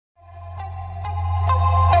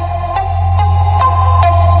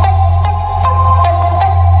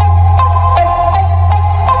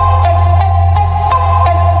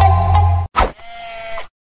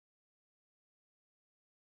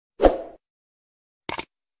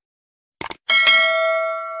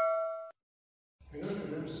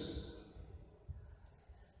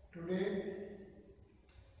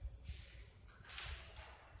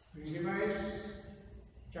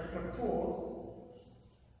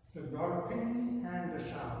The Dolphin and the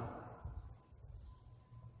Shark.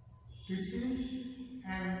 This is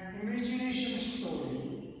an imagination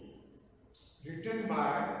story written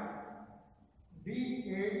by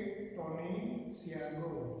D.A. Tony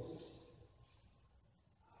Siago.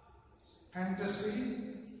 Fantasy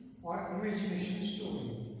or imagination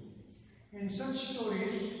story. In such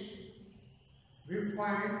stories, we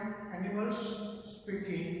find animals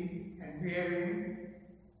speaking and behaving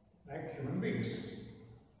like human beings.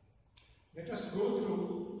 Let us go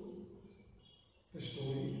through the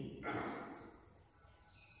story.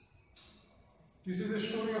 This is the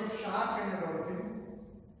story of shark and a dolphin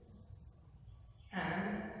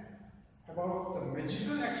and about the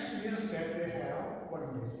magical experience that they have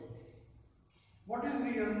one day. What is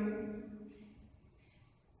real?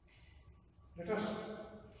 Let us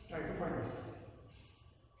try to find out.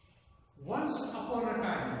 Once upon a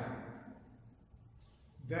time,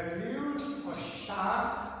 there lived a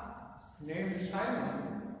shark named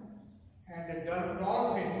Simon and a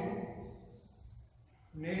dolphin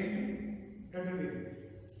named Dudley.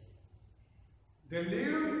 They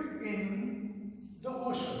lived in the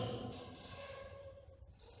ocean.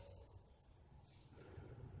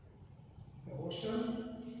 The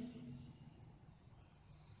ocean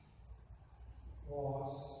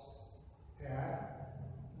was their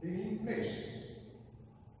living place.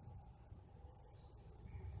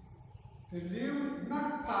 They lived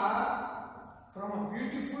not far from a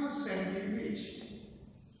beautiful sandy beach.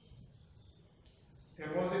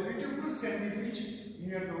 There was a beautiful sandy beach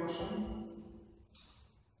near the ocean.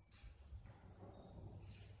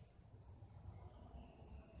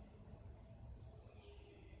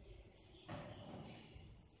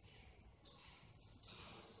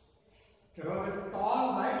 There was a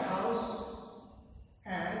tall white house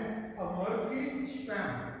and a murky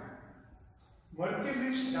swamp. Murky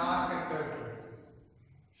means dark and dirty.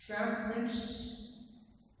 Swamp means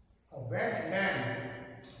a wet land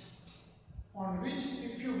on which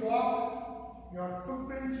if you walk, your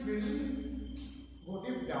footprints will go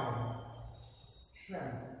deep down.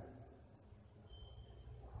 Swamp.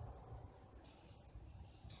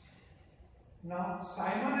 Now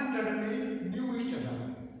Simon and Dudley knew each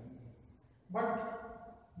other, but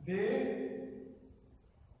they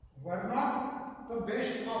were not the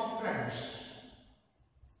best of friends.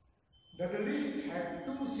 Dudley had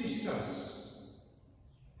two sisters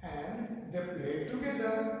and they played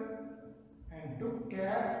together and took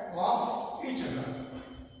care of each other.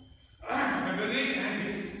 Dudley and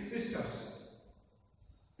his sisters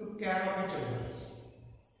took care of each other.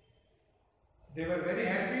 They were very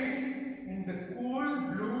happy in the cool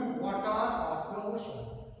blue water of the ocean.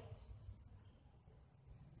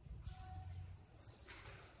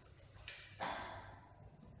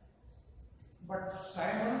 But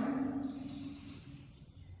Simon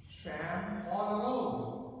swam all alone.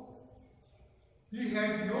 He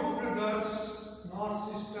had no brothers nor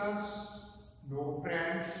sisters, no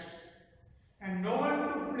friends, and no one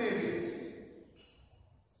to play with.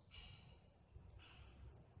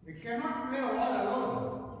 We cannot play all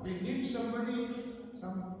alone. We need someone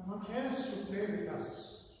else to play with us.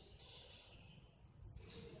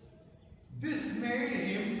 This made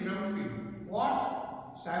him grumpy. What?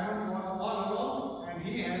 Simon was all alone and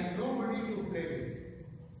he has nobody to play with.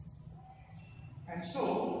 And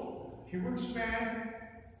so he would spend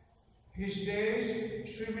his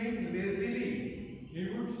days swimming lazily. He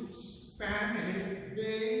would spend his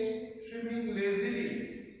days swimming lazily.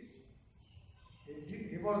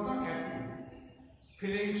 He was not happy,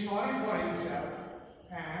 feeling sorry for himself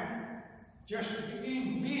and just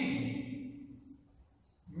being mean.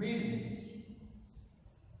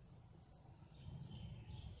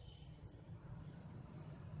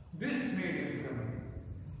 This made him grumpy.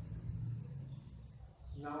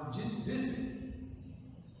 Now this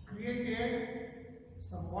created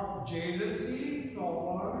somewhat jealousy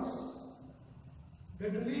towards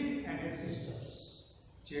Dudley and his sisters.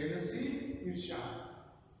 Jealousy is sharp.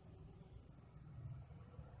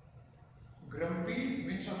 Grumpy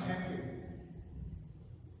means unhappy.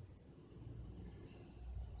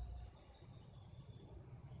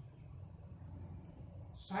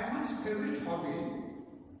 Simon's favorite hobby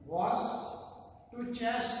was to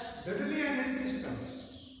chase Dudley and his sisters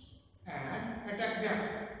and attack them.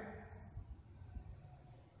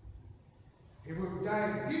 He would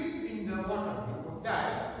dive deep in the water. He would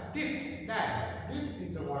dive deep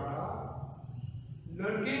in the water,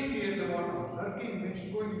 lurking near the water. Lurking means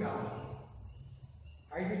going down,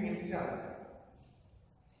 hiding himself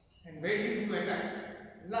and waiting to attack.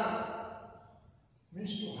 Lurk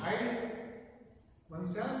means to hide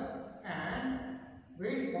oneself and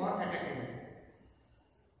wait for attacking.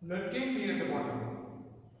 lurking near the bottom.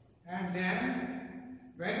 And then,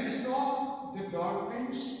 when he saw the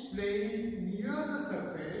dolphins playing near the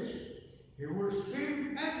surface, he would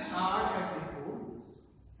swim as hard as he could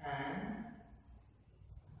and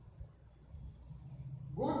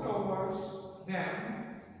go towards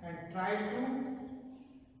them and try to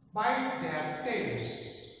bite their tails.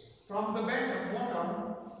 From the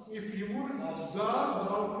bottom, if you would observe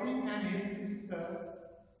Dolphin and his sisters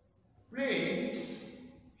playing,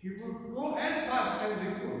 he would go as fast as he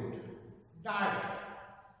could, dart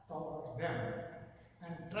towards them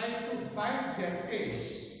and try to bite their tails,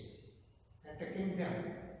 attacking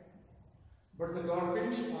them. But the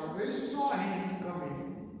dolphins always saw him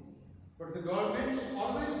coming.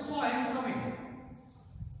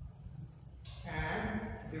 And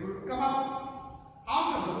they would come up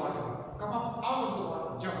out of the water,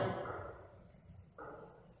 jump,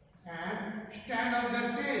 and stand on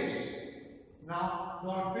their tails. Now,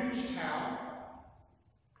 dolphins have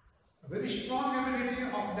a very strong ability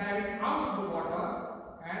of diving out of the water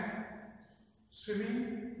and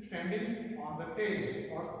swimming, standing on the tails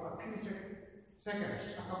for a few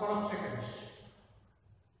seconds, a couple of seconds,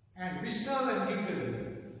 and whistle and giggle.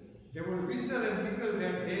 They will whistle and giggle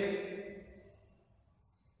that they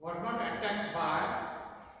were not attacked by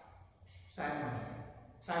Simon.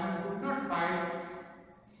 Simon could not bite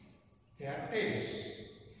their tails.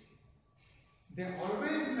 They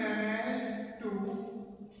always managed to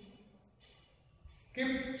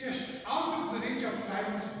keep just out of the reach of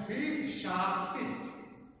Simon's big sharp teeth.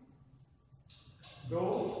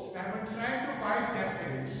 Though Simon tried to bite their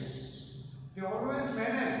tails, they always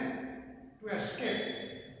managed to escape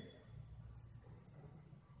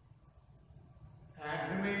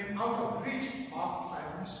and remain out of reach of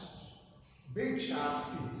Simon's big sharp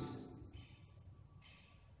teeth.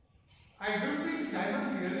 I don't think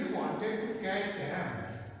Simon really wanted to catch them.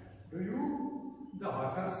 Do you? The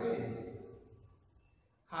author says.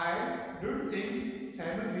 I don't think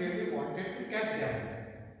Simon really wanted to catch them.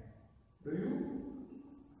 Do you?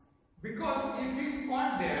 Because if he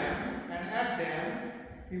caught them and ate them,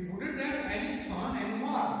 he wouldn't have any fun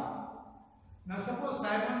anymore. Now suppose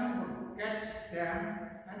Simon would catch them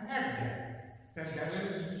and ate them. Then there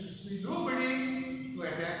will be nobody to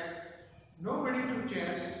attack, nobody to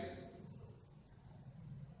chase.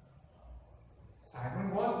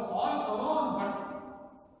 Simon was all alone, but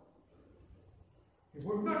he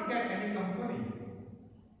would not get any company.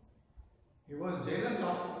 He was jealous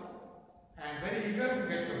of and very eager to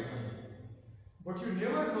get company. But you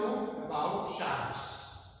never know about sharks.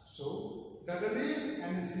 So, Dudley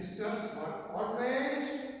and his sisters were always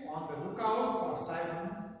on the lookout for Simon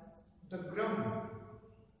the Grumpy.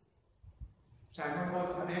 Simon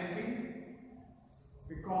was unhappy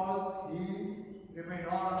because he remained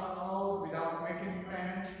all alone without making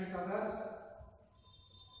friends with others.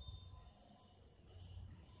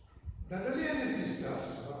 Dudley and his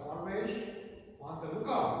sisters were always on the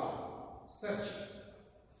lookout, searching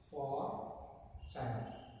for Simon.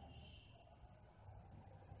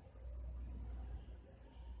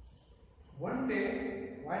 One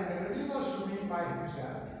day, while Dudley was swimming by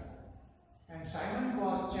himself and Simon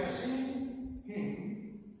was chasing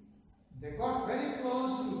him, they got very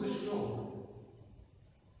close to the shore.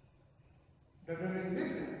 Dudley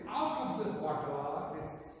leaped out of the water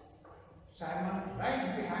with Simon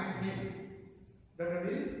right behind him.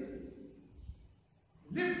 Dudley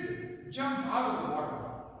leaped, jumped out of the water,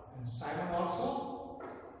 and Simon also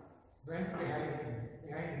went behind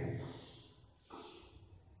him.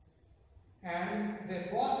 And they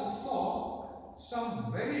both saw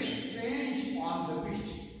some very strange on the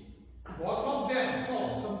beach. Both of them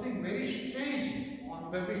saw something very strange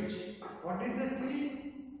on the beach. What did they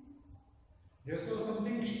see? They saw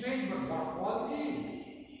something strange, but what was it?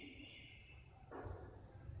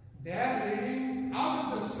 There, leading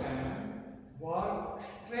out of the sand, were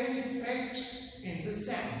strange tracks in the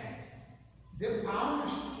sand. They found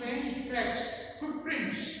strange tracks,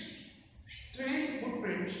 strange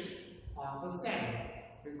footprints on the sand,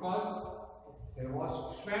 because there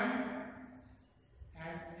was swamp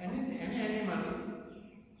and any animal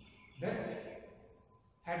that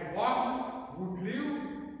had walked would leave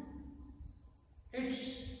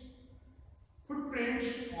its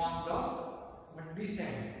footprints on the muddy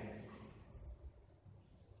sand.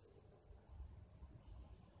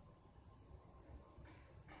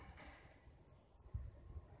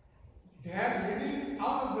 There, leading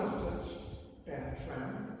out of the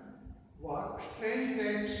swamp, were strange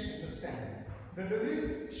tracks in the sand.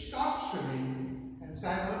 Dudley stopped swimming and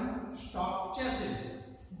Simon stopped chasing.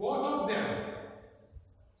 Both of them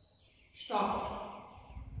stopped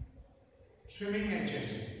swimming and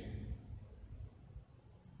chasing.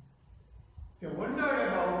 They wondered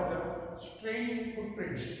about the strange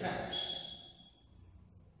footprints, tracks.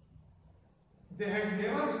 They had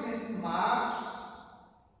never seen marks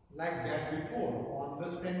like that before on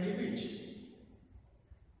the sandy beach.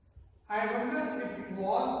 I wonder if it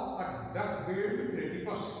was a duck-billed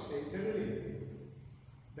platypus, said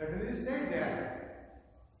Dudley said that.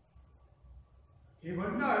 He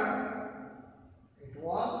wondered it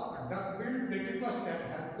was a duck-billed platypus that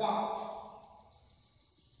had walked.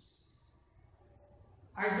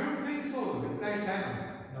 I don't think so, replied Simon.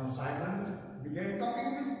 Now Simon began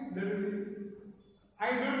talking with Dudley.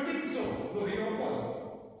 I don't think so, though he opposed.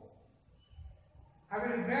 I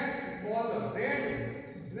will bet it was a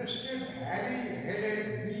red-breasted,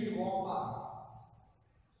 hairy-headed bee walker.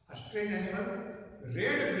 A strange animal,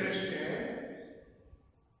 red-breasted,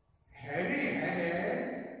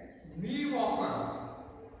 hairy-headed bee walker.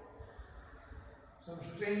 Some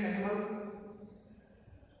strange animal.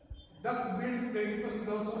 Duck-billed platypus is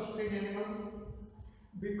also a strange animal.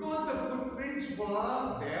 Because the footprints were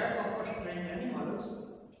that of a strange animals,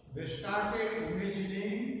 they started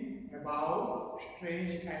imagining about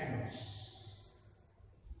strange animals.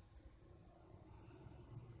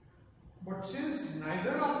 But since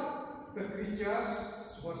neither of the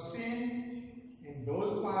creatures were seen in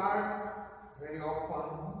those parts very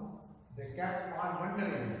often, they kept on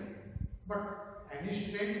wondering. But any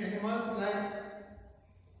strange animals like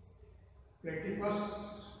platypus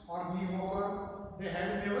or bee walker, they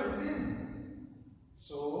had never seen.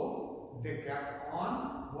 So they kept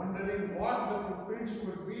on wondering what the footprints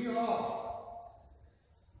could be of.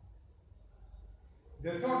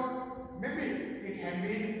 They thought maybe it had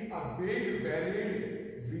been a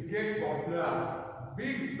big-bellied wicket gobbler.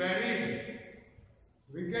 Big-bellied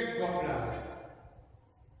wicket gobbler.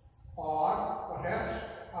 Or perhaps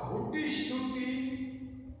a hooty-stooty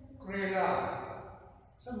crayla.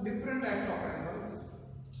 Some different types of animals.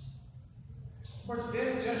 But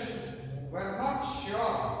they just were not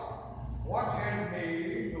sure what had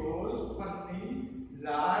made those funny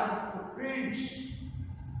large footprints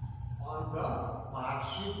on the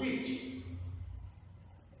marshy beach.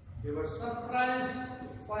 They were surprised to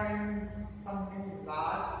find funny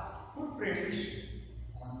large footprints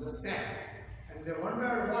on the sand, and they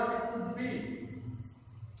wondered what it could be.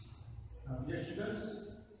 Now, dear students,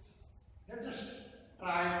 let us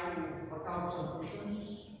try to work out some questions.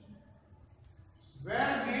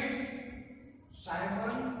 Where did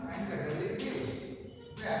Simon and Dudley live?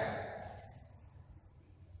 Where?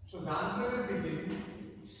 So the answer will be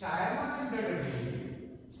Simon and Dudley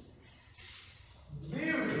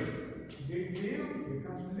lived. Did live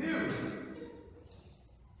becomes lived.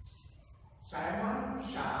 Simon,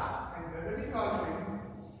 Shark and Dudley Dolphin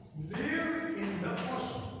lived in the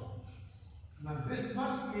ocean. Now this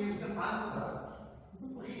much is the answer to the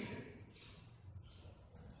question.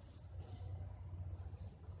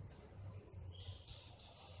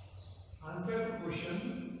 Answer to question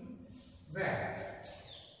where?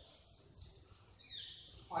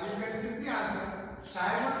 Or you can simply answer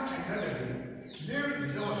Simon and Dudley lived in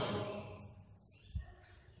the ocean.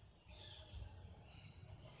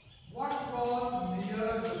 What was near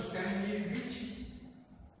the sandy beach?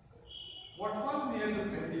 What was near the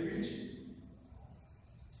sandy beach?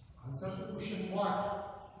 Answer to question what?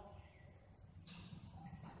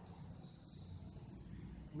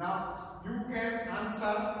 Now you can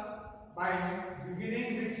answer by beginning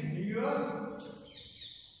with near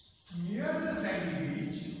the sandy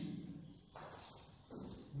beach.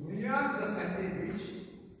 Near the sandy beach,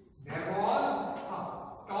 there was a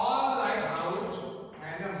tall lighthouse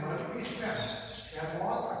and a murky swamp. There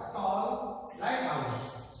was a tall lighthouse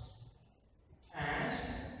and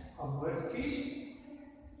a murky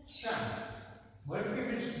swamp. Murky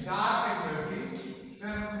means dark and dirty.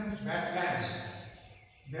 Swamp means wetland.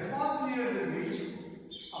 There was near the beach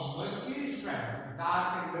a murky swamp, dark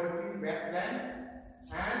and dirty wetland,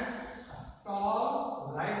 and a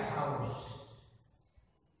tall lighthouse.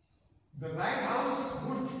 The lighthouse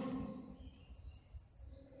would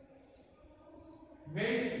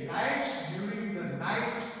make lights during the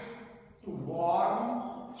night to warn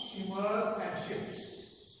steamers and ships.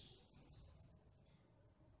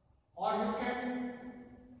 Or you can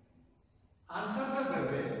answer the other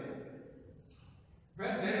way.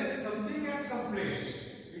 When there is something at some place,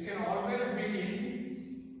 we can always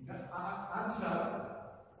begin the answer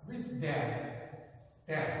with there.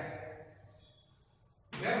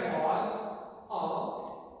 There was a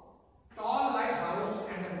tall lighthouse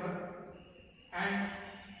and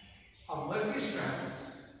a murky swamp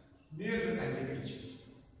near the sandy beach.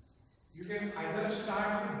 You can either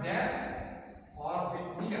start with there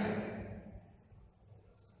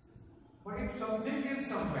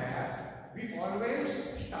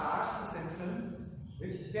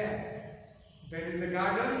There is a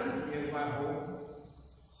garden near my home.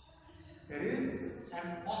 There is an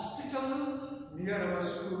hospital near our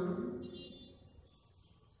school.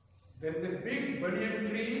 There is a big banyan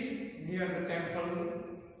tree near the temple.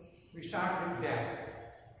 We start with that.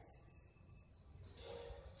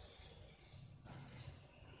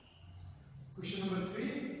 Question number 3.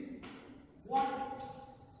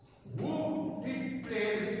 Who did play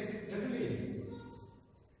with the lily?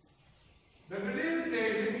 The lily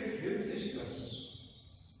played with his sisters.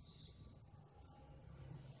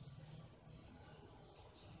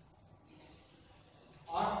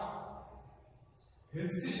 Or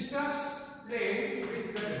his sisters played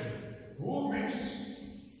with the lily. Who means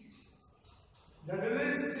the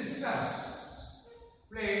lily's sisters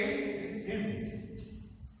played with him.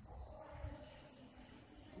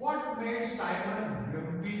 What made Simon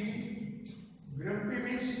grumpy? Grumpy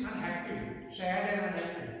means unhappy, sad and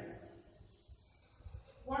unhappy.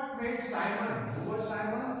 What made Simon? Who was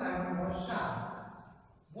Simon? Simon was Sam.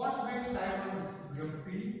 What made Simon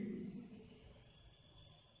grumpy?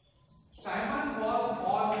 Simon was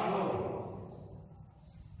all alone.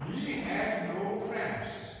 He had no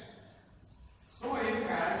friends. So he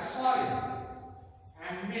felt sorry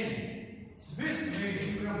and mean. This made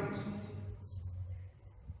him grumpy.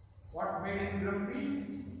 What made him grumpy?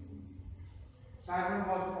 Simon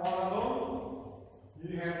was all alone.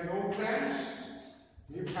 He had no friends.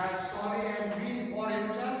 He felt sorry and mean for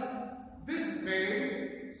himself. This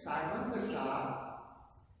made Simon the star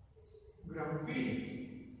grumpy.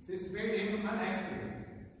 This made him unhappy.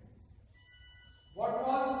 What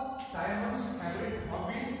was Simon's favorite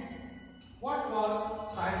hobby? What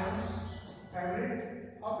was Simon's favorite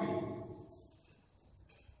hobby?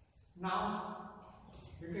 Now,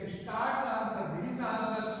 you can start the answer, begin the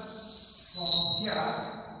answer from here.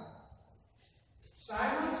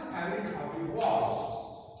 Simon's favorite hobby was,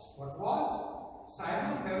 what was?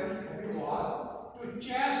 Simon's favorite hobby was to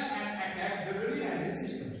chase and attack the lily and his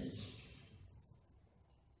sisters.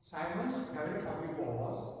 Simon's favorite hobby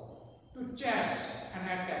was to chase and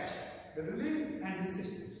attack the lily and his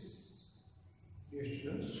sisters. Dear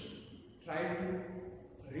students, try to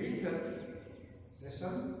read the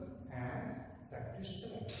lesson and practice the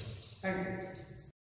lesson. Thank you.